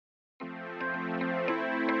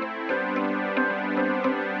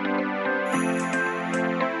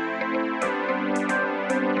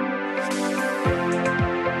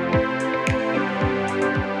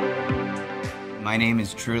My name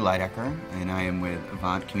is Drew Lydecker, and I am with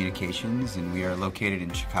AVANT Communications, and we are located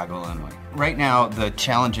in Chicago, Illinois. Right now, the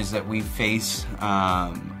challenges that we face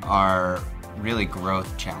are really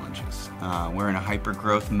growth challenges. We're in a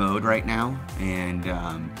hyper-growth mode right now, and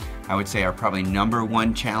I would say our probably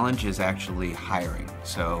 #1 challenge is actually hiring.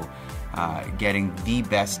 So getting the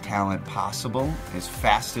best talent possible as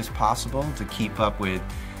fast as possible to keep up with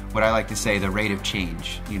what I like to say the rate of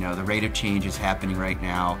change. You know, the rate of change is happening right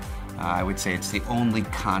now. I would say it's the only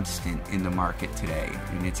constant in the market today,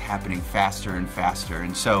 and it's happening faster and faster.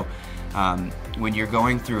 And so when you're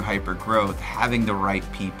going through hyper growth, having the right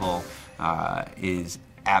people is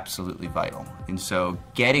absolutely vital. And so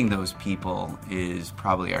getting those people is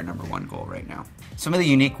probably our #1 goal right now. Some of the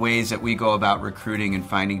unique ways that we go about recruiting and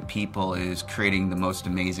finding people is creating the most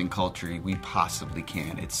amazing culture we possibly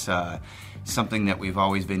can. It's something that we've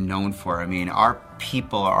always been known for. I mean, our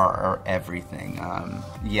people are our everything.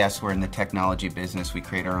 Yes, we're in the technology business. We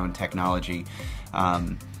create our own technology.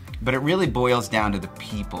 But it really boils down to the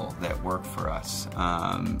people that work for us.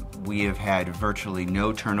 We have had virtually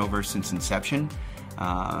no turnover since inception,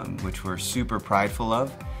 which we're super prideful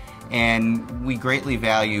of. And we greatly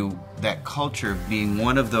value that culture being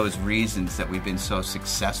one of those reasons that we've been so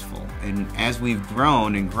successful. And as we've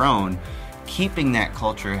grown and grown, keeping that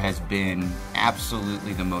culture has been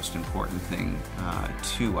absolutely the most important thing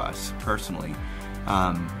to us personally.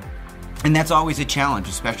 And that's always a challenge,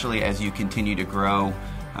 especially as you continue to grow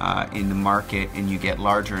in the market and you get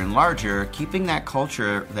larger and larger. Keeping that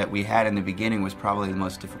culture that we had in the beginning was probably the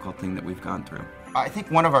most difficult thing that we've gone through. I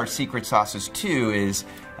think one of our secret sauces too is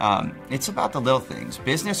it's about the little things.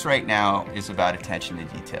 Business right now is about attention to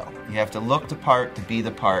detail. You have to look the part, to be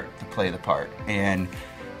the part, to play the part. And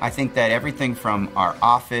I think that everything from our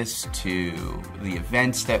office to the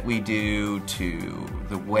events that we do to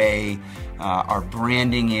the way our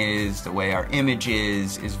branding is, the way our image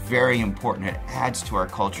is very important. It adds to our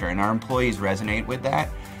culture, and our employees resonate with that.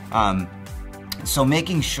 So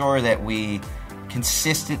making sure that we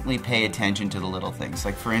consistently pay attention to the little things.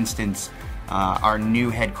 Like for instance, our new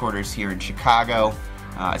headquarters here in Chicago,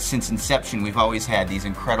 since inception, we've always had these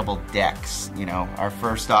incredible decks. You know, our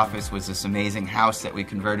first office was this amazing house that we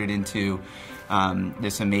converted into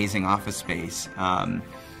this amazing office space.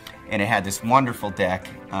 And it had this wonderful deck,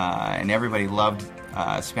 and everybody loved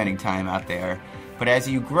spending time out there. But as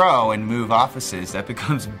you grow and move offices, that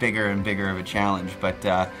becomes bigger and bigger of a challenge. But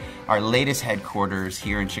our latest headquarters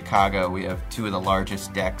here in Chicago, we have 2 of the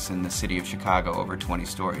largest decks in the city of Chicago, over 20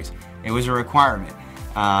 stories. It was a requirement.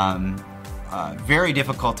 Very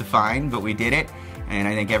difficult to find, but we did it, and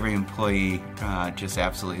I think every employee just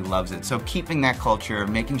absolutely loves it. So keeping that culture,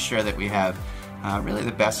 making sure that we have really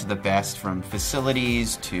the best of the best from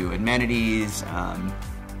facilities to amenities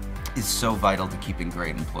is so vital to keeping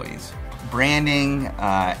great employees. Branding,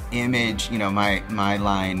 image, you know, my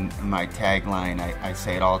tagline, I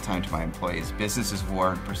say it all the time to my employees: business is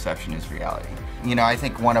war and perception is reality. You know, I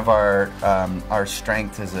think one of our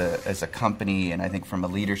strengths as a company, and I think from a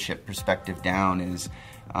leadership perspective down, is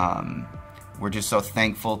we're just so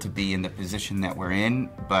thankful to be in the position that we're in,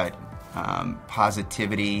 but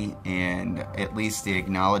positivity and at least the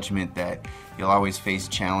acknowledgement that you'll always face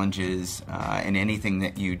challenges in anything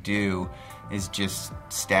that you do is just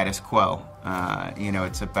status quo. You know,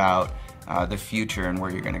 it's about the future and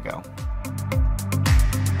where you're going to go.